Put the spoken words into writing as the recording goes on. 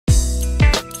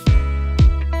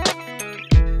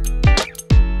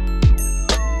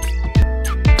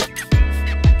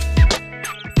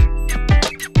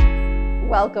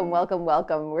welcome, welcome,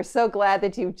 welcome. We're so glad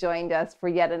that you've joined us for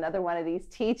yet another one of these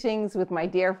teachings with my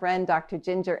dear friend, Dr.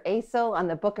 Ginger Asel, on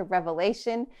the book of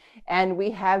Revelation. And we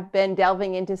have been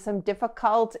delving into some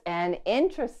difficult and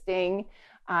interesting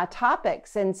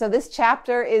topics. And so this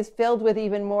chapter is filled with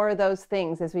even more of those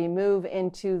things as we move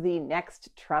into the next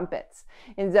trumpets.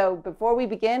 And so before we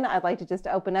begin, I'd like to just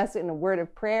open us in a word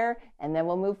of prayer, and then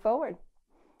we'll move forward.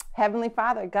 Heavenly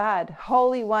Father, God,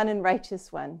 Holy One and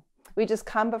Righteous One, we just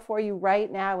come before you right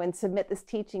now and submit this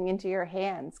teaching into your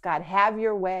hands. God, have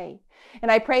your way. And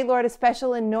I pray, Lord, a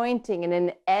special anointing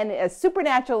and a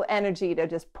supernatural energy to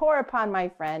just pour upon my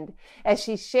friend as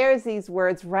she shares these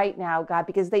words right now, God,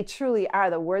 because they truly are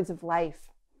the words of life.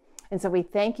 And so we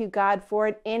thank you, God, for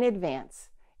it in advance.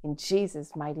 In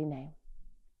Jesus' mighty name.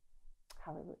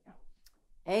 Hallelujah.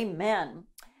 Amen.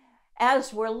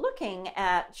 As we're looking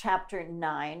at chapter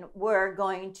 9, we're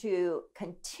going to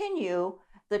continue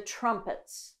the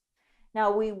trumpets. Now,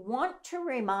 we want to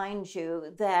remind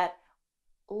you that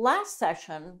last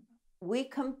session we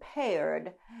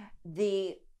compared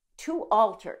the two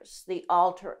altars, the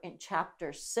altar in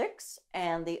chapter 6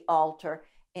 and the altar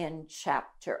in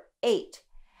chapter 8.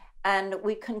 And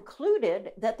we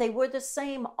concluded that they were the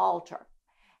same altar.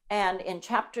 And in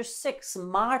chapter 6,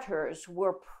 martyrs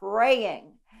were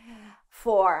praying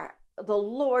for the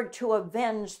Lord to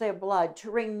avenge their blood,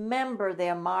 to remember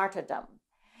their martyrdom.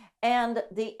 And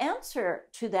the answer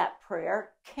to that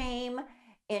prayer came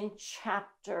in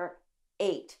chapter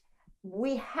 8.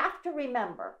 We have to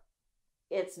remember,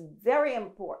 it's very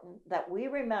important that we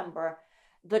remember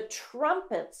the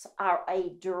trumpets are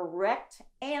a direct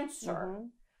answer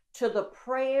to the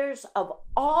prayers of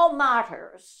all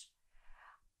martyrs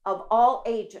of all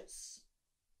ages,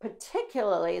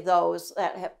 particularly those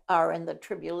that are in the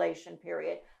tribulation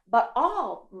period, but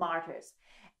all martyrs.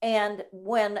 And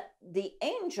when the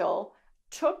angel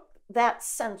took that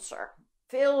censer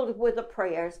filled with the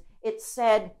prayers, it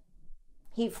said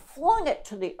he flung it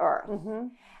to the earth.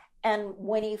 And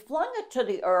when he flung it to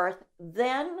the earth,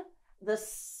 then the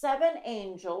 7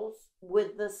 angels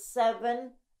with the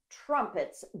 7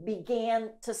 trumpets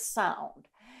began to sound.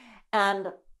 And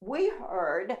we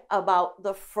heard about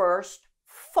the first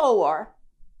 4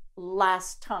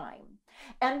 last time.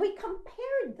 And we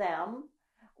compared them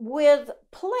with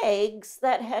plagues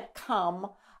that had come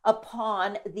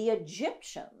upon the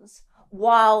Egyptians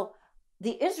while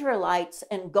the Israelites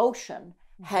in Goshen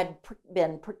had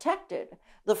been protected.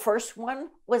 The first one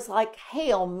was like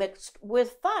hail mixed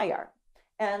with fire,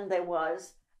 and there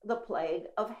was the plague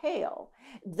of hail.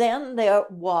 Then there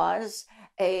was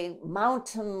a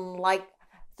mountain-like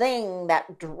thing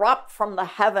that dropped from the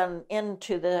heaven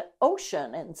into the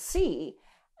ocean and sea,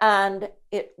 and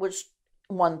it was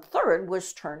 1/3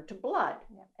 was turned to blood.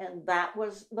 And that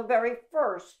was the very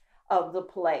first of the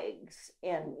plagues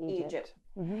in Egypt.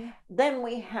 Then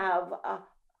we have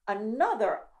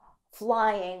another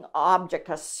flying object,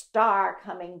 a star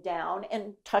coming down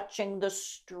and touching the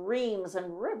streams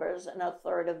and rivers, and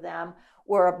 1/3 of them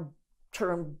were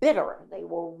turned bitter. They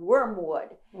were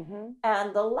wormwood.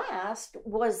 And the last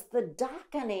was the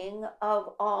darkening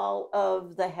of all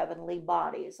of the heavenly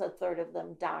bodies, 1/3 of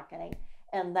them darkening.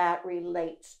 And that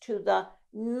relates to the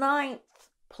 9th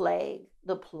plague,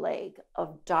 the plague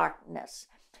of darkness.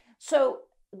 So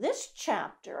this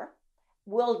chapter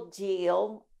will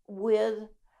deal with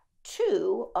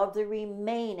 2 of the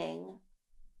remaining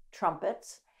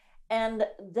trumpets, and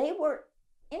they were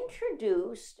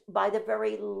introduced by the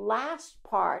very last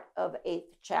part of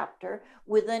 8th chapter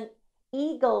with an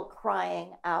eagle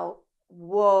crying out,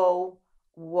 "Woe,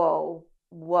 woe,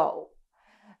 woe."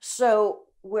 So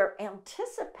we're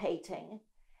anticipating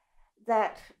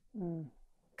that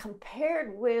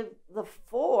compared with the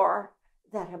 4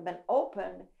 that have been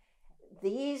opened,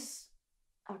 these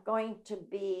are going to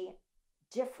be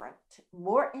different,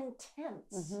 more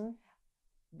intense,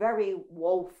 very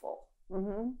woeful.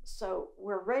 So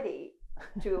we're ready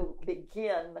to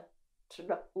begin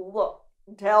to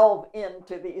delve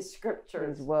into these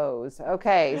scriptures. These woes.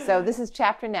 Okay, so this is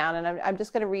chapter 9, and I'm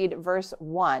just going to read verse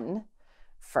 1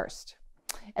 first.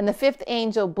 And the 5th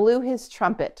angel blew his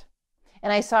trumpet,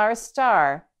 and I saw a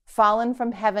star fallen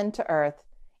from heaven to earth,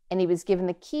 and he was given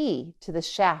the key to the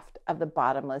shaft of the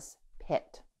bottomless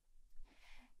pit.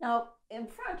 Now, in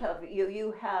front of you,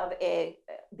 you have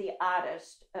the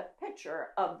artist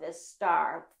picture of this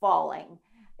star falling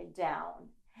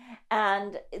down.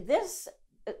 And this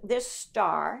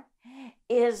star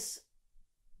is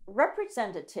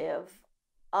representative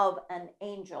of an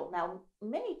angel. Now,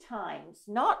 many times,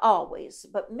 not always,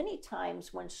 but many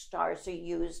times when stars are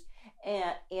used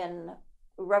in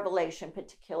Revelation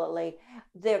particularly,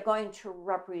 they're going to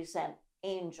represent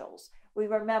angels. We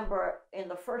remember in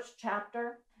the first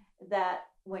chapter that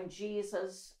when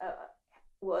Jesus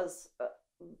was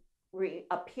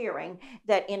reappearing,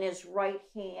 that in his right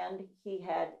hand he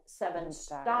had seven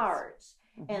stars.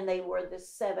 Mm-hmm. And they were the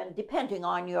seven, depending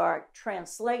on your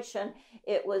translation,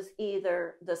 it was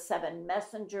either the seven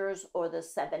messengers or the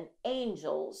seven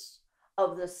angels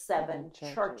of the seven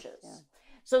churches. Yeah.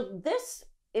 So this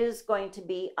is going to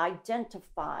be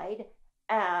identified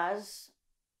as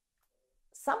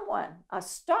someone, a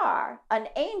star, an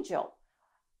angel.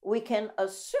 We can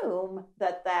assume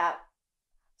that that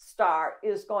star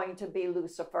is going to be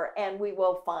Lucifer, and we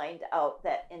will find out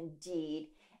that indeed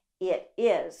it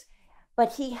is.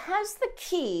 But he has the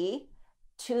key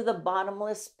to the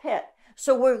bottomless pit.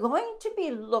 So we're going to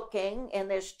be looking in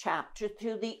this chapter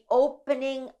through the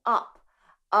opening up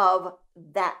of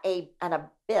that, an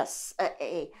abyss,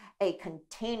 a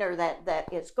container that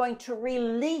is going to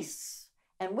release.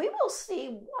 And we will see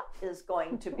what is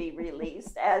going to be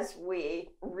released as we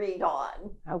read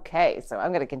on. Okay, so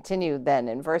I'm going to continue then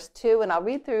in verse 2, and I'll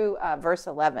read through verse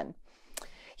 11.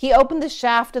 He opened the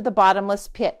shaft of the bottomless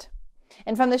pit,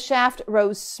 and from the shaft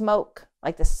rose smoke,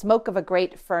 like the smoke of a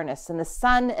great furnace, and the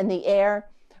sun and the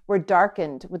air were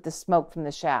darkened with the smoke from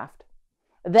the shaft.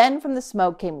 Then from the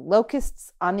smoke came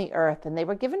locusts on the earth, and they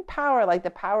were given power like the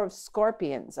power of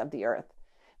scorpions of the earth.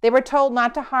 They were told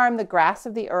not to harm the grass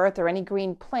of the earth or any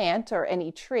green plant or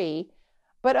any tree,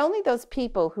 but only those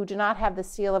people who do not have the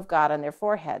seal of God on their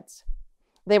foreheads.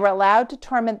 They were allowed to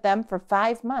torment them for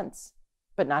 5 months,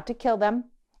 but not to kill them.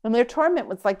 And their torment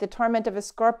was like the torment of a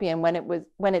scorpion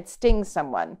when it stings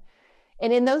someone.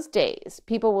 And in those days,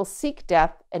 people will seek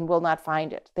death and will not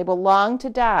find it. They will long to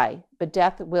die, but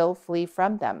death will flee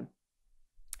from them.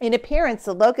 In appearance,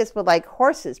 the locusts were like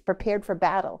horses prepared for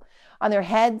battle. On their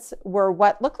heads were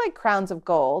what looked like crowns of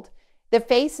gold. Their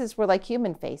faces were like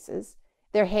human faces,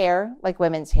 their hair like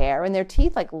women's hair, and their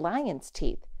teeth like lions'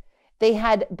 teeth. They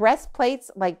had breastplates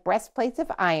like breastplates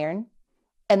of iron,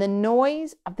 and the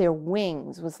noise of their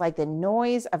wings was like the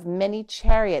noise of many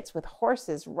chariots with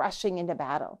horses rushing into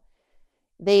battle.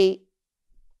 They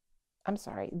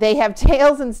have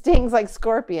tails and stings like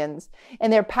scorpions,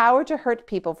 and their power to hurt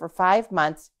people for 5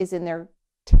 months is in their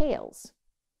tails.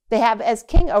 They have as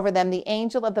king over them the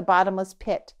angel of the bottomless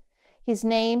pit. His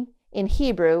name in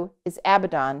Hebrew is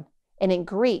Abaddon, and in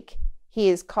Greek he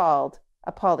is called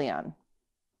Apollyon.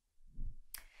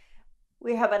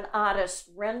 We have an artist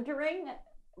rendering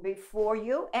before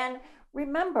you, and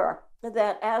remember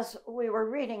that as we were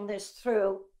reading this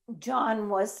through, John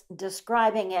was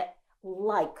describing it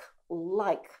like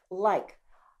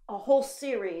a whole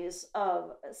series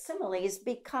of similes,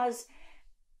 because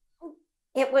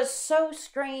it was so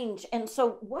strange. And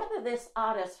so whether this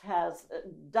artist has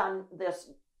done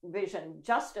this vision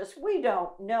justice, we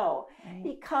don't know, right?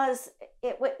 Because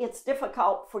it's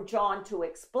difficult for John to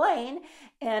explain,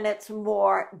 and it's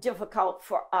more difficult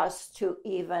for us to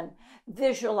even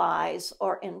visualize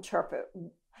or interpret.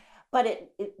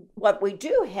 But what we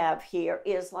do have here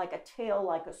is like a tail,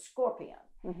 like a scorpion.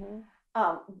 Mm-hmm.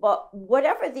 But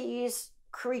whatever these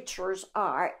creatures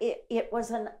are, it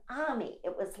was an army.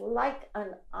 It was like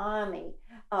an army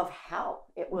of hell.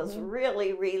 It was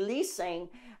really releasing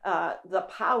the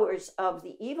powers of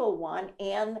the evil one,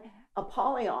 and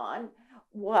Apollyon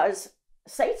was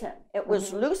Satan. It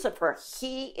was Lucifer.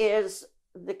 He is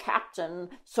the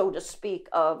captain, so to speak,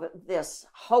 of this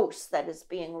host that is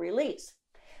being released.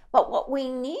 But what we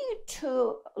need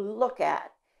to look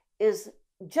at is,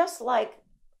 just like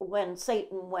when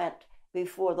Satan went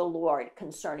before the Lord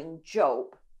concerning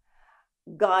Job,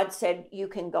 God said, you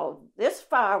can go this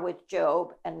far with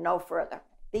Job and no further.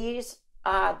 These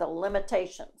are the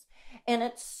limitations. And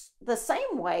it's the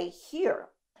same way here.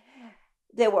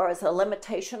 There was a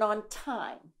limitation on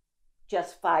time,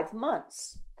 just 5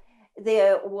 months.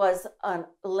 There was a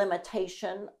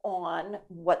limitation on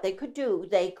what they could do.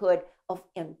 They could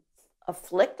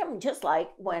afflict him, just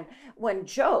like when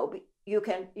Job, you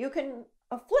can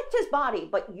afflict his body,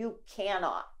 but you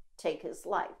cannot take his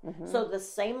life. So the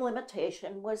same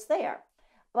limitation was there.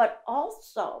 But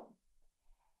also,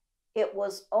 it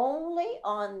was only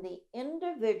on the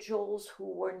individuals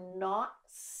who were not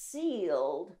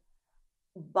sealed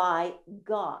by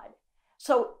God.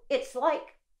 So it's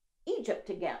like Egypt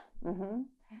again,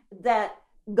 that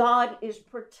God is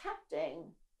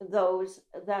protecting those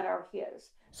that are his.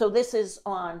 So this is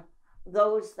on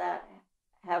those that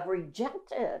have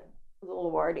rejected the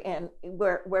Lord, and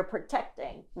we're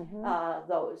protecting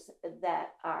those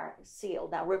that are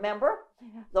sealed. Now remember,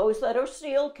 those that are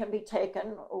sealed can be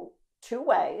taken 2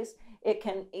 ways. It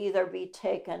can either be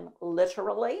taken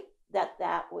literally,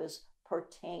 that was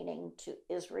pertaining to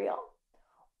Israel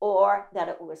or that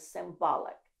it was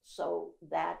symbolic. So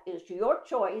that is your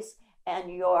choice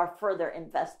and your further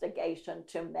investigation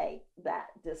to make that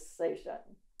decision.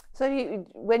 So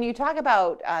when you talk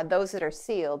about those that are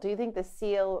sealed, do you think the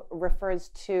seal refers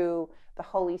to the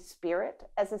Holy Spirit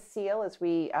as a seal, as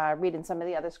we read in some of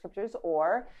the other scriptures,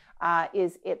 or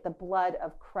is it the blood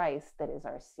of Christ that is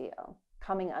our seal,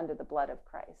 coming under the blood of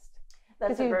Christ?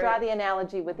 Because you draw the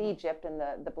analogy with Egypt and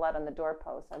the blood on the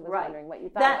doorpost. I was wondering what you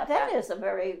thought about that. That is a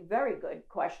very, very good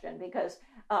question, because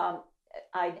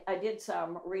I did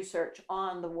some research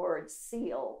on the word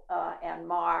seal and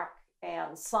mark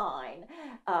and sign.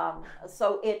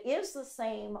 So it is the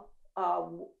same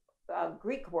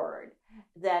Greek word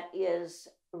that is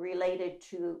related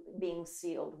to being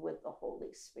sealed with the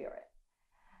Holy Spirit.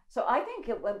 So I think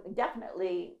it would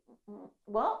definitely,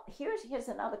 well, here's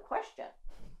another question.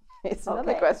 It's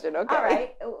another question, okay. All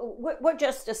right, we're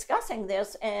just discussing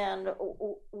this and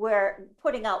we're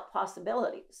putting out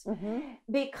possibilities.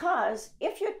 Because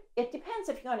it depends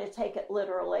if you're going to take it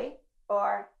literally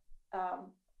or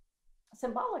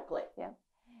symbolically. Yeah.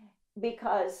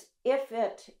 Because if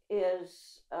it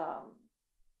is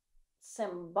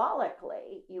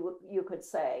symbolically, you could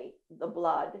say the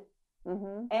blood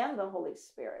and the Holy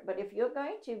Spirit. But if you're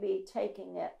going to be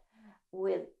taking it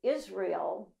with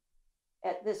Israel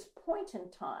at this point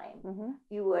in time,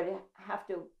 you would have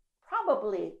to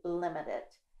probably limit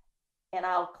it. And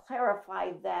I'll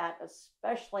clarify that,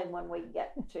 especially when we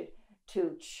get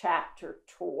to chapter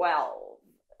 12.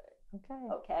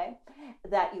 Okay.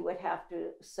 That you would have to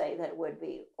say that it would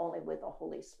be only with the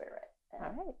Holy Spirit. All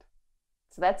right.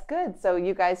 So that's good. So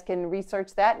you guys can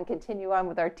research that and continue on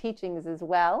with our teachings as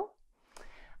well.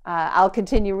 I'll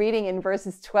continue reading in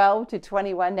verses 12 to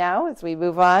 21 now as we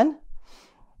move on.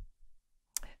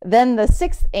 Then the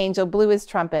sixth angel blew his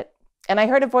trumpet, and I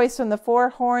heard a voice from the four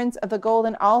horns of the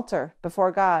golden altar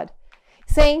before God,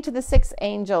 saying to the sixth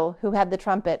angel who had the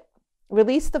trumpet,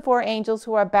 "Release the four angels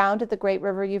who are bound at the great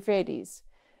river Euphrates."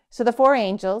 So the four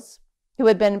angels, who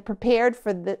had been prepared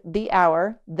for the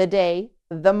hour, the day,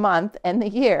 the month, and the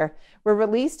year, were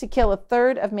released to kill a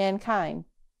third of mankind.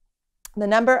 The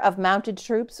number of mounted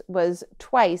troops was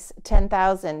twice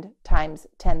 10,000 times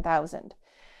 10,000.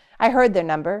 I heard their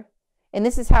number, and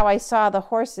this is how I saw the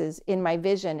horses in my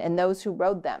vision and those who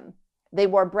rode them. They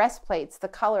wore breastplates the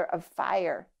color of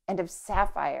fire and of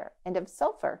sapphire and of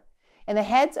sulfur. And the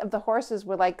heads of the horses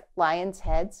were like lions'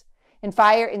 heads, and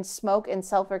fire and smoke and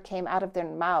sulfur came out of their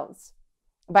mouths.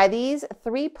 By these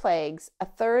three plagues, a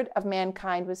third of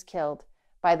mankind was killed,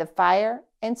 by the fire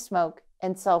and smoke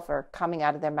and sulfur coming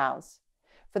out of their mouths.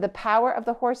 For the power of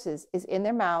the horses is in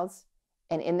their mouths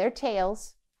and in their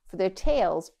tails, for their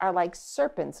tails are like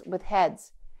serpents with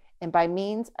heads, and by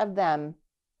means of them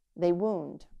they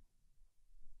wound.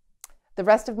 The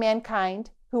rest of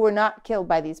mankind, who were not killed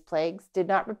by these plagues, did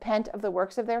not repent of the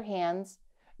works of their hands,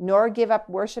 nor give up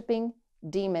worshiping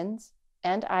demons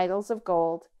and idols of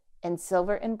gold and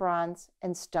silver and bronze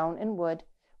and stone and wood,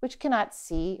 which cannot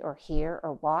see or hear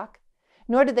or walk,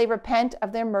 nor did they repent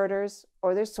of their murders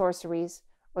or their sorceries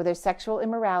or their sexual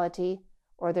immorality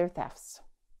or their thefts.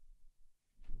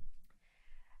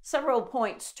 Several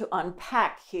points to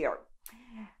unpack here.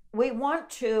 We want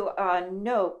to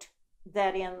note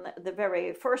that in the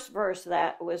very first verse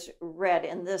that was read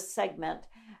in this segment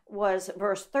was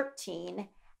verse 13.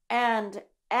 And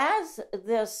as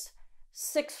this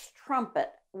sixth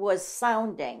trumpet was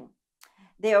sounding,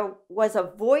 there was a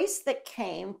voice that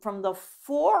came from the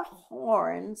four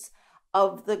horns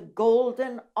of the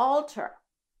golden altar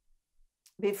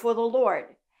before the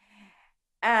Lord.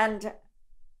 And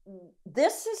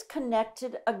this is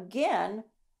connected again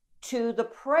to the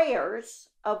prayers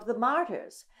of the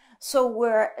martyrs. So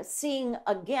we're seeing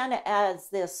again, as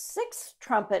this sixth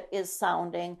trumpet is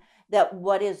sounding, that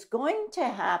what is going to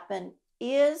happen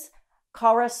is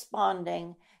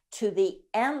corresponding to the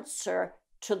answer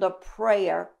to the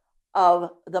prayer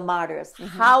of the martyrs.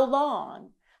 How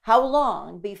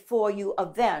long before you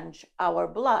avenge our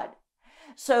blood?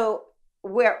 So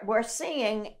we're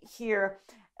seeing here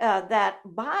that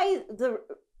by the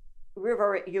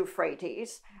river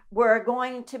Euphrates, we're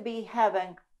going to be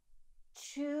having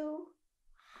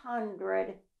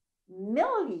 200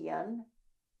 million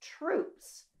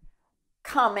troops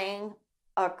coming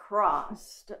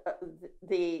across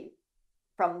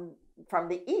from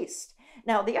the east.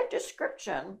 Now, their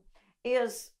description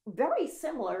is very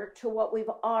similar to what we've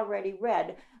already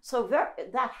read. So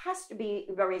that has to be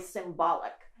very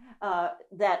symbolic,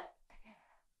 that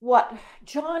what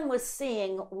John was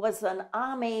seeing was an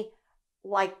army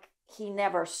like he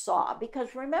never saw.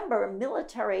 Because remember,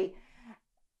 military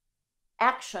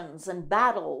actions and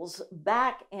battles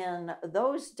back in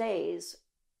those days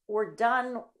were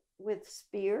done with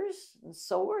spears and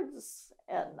swords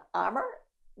and armor.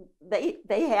 They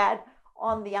had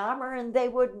on the armor, and they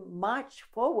would march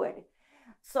forward.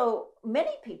 So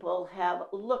many people have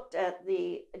looked at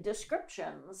the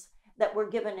descriptions that were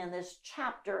given in this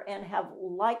chapter and have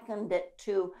likened it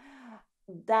to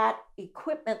that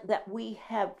equipment that we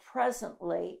have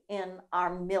presently in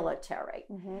our military.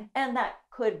 Mm-hmm. And that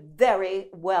could very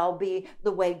well be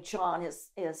the way John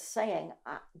is saying,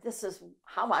 this is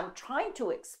how I'm trying to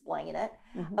explain it,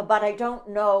 mm-hmm. But I don't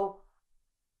know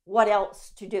what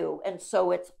else to do. And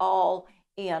so it's all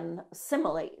in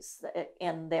similes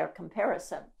in their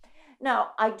comparison.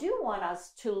 Now, I do want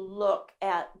us to look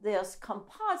at this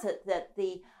composite that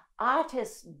the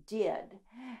artist did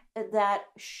that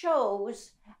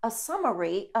shows a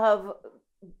summary of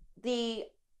the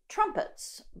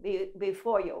trumpets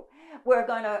before you. We're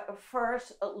going to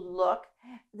first look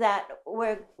that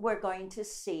we're going to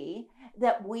see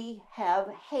that we have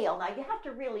hail. Now, you have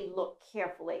to really look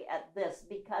carefully at this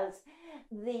because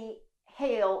the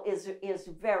hail is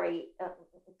very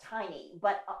tiny,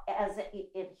 but as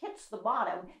it hits the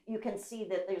bottom, you can see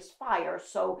that there's fire,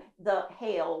 so the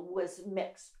hail was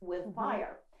mixed with mm-hmm.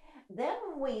 fire. Then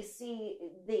we see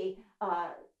the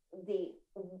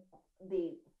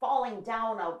falling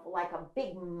down of like a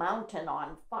big mountain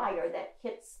on fire that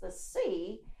hits the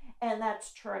sea, and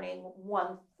that's turning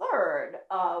 1/3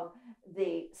 of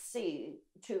the sea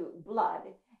to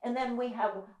blood. And then we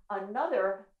have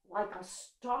another, like a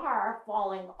star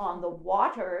falling on the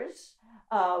waters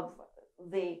of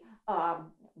the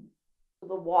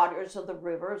waters of the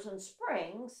rivers and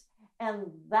springs,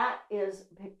 and that is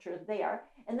pictured there.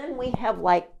 And then we have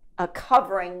like a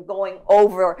covering going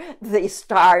over the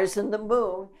stars and the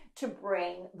moon to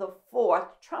bring the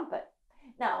fourth trumpet.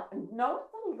 Now,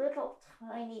 note the little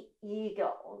tiny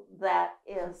eagle that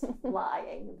is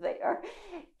flying there.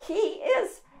 He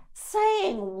is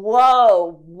saying,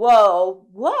 whoa, whoa,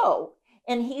 whoa.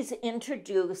 And he's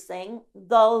introducing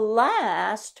the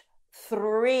last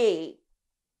 3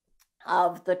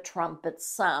 of the trumpet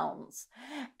sounds.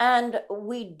 And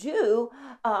we do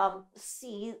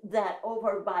see that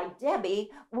over by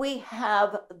Debbie, we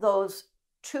have those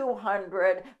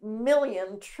 200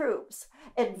 million troops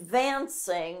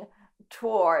advancing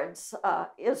towards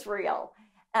Israel.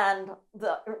 And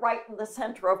right in the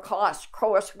center, of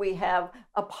course, we have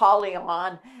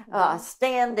Apollyon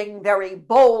standing very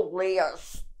boldly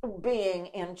as being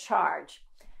in charge.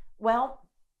 Well,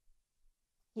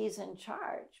 he's in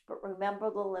charge, but remember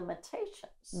the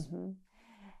limitations. Mm-hmm.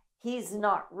 He's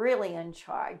not really in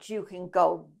charge. You can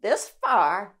go this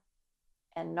far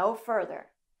and no further.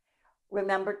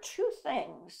 Remember 2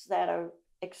 things that are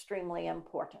extremely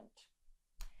important.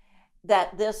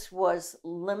 That this was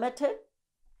limited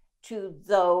to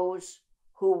those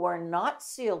who were not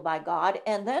sealed by God,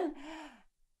 and then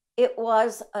it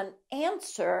was an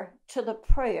answer to the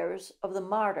prayers of the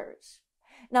martyrs.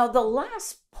 Now, the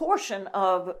last portion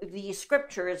of the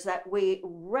scriptures that we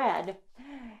read,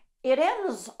 it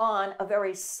ends on a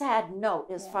very sad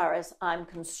note as far as I'm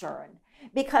concerned,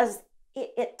 because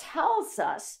it tells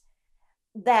us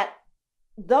that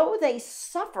though they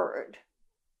suffered,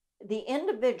 the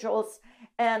individuals,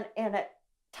 and it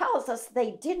tells us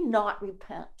they did not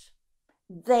repent.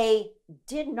 They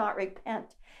did not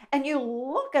repent. And you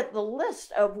look at the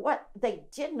list of what they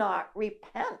did not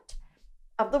repent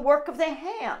of: the work of their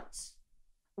hands,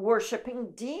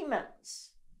 worshiping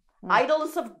demons,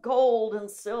 idols of gold and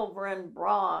silver and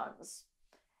bronze,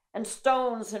 and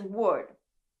stones and wood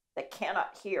that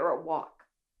cannot hear or walk.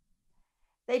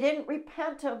 They didn't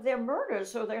repent of their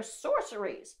murders or their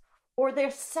sorceries or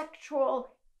their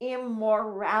sexual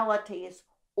immoralities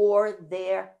or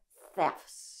their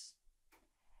thefts.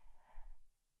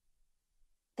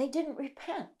 They didn't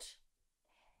repent.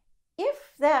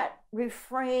 If that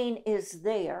refrain is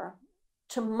there,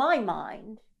 to my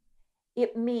mind,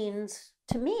 it means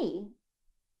to me,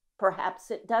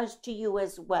 perhaps it does to you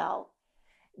as well,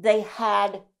 they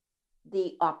had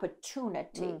the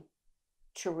opportunity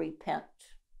to repent.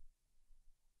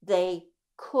 They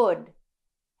could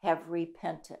have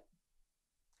repented.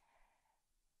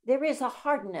 There is a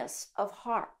hardness of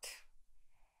heart,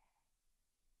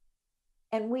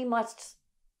 and we must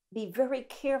be very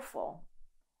careful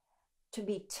to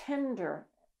be tender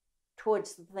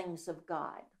towards the things of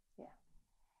God. Yeah.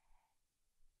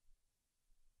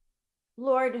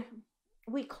 Lord,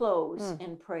 we close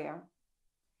in prayer.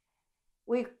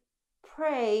 We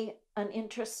pray an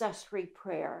intercessory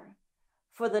prayer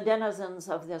for the denizens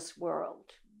of this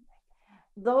world.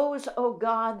 Those, oh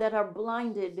God, that are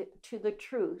blinded to the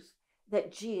truth,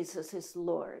 that Jesus is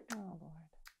Lord. Oh, Lord.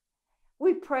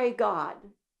 We pray, God,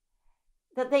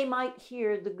 that they might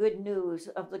hear the good news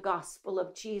of the gospel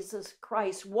of Jesus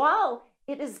Christ while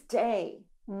it is day,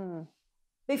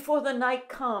 before the night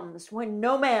comes when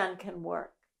no man can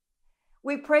work.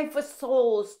 We pray for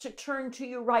souls to turn to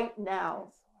you right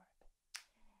now.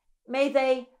 May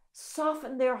they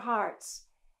soften their hearts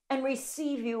and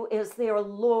receive you as their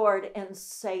Lord and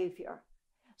Savior,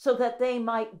 so that they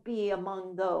might be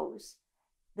among those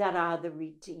that are the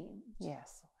redeemed.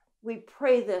 Yes. We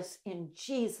pray this in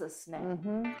Jesus'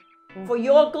 name, for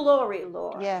your glory,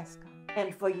 Lord, Yes, God.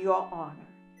 and for your honor.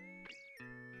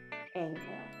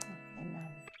 Amen.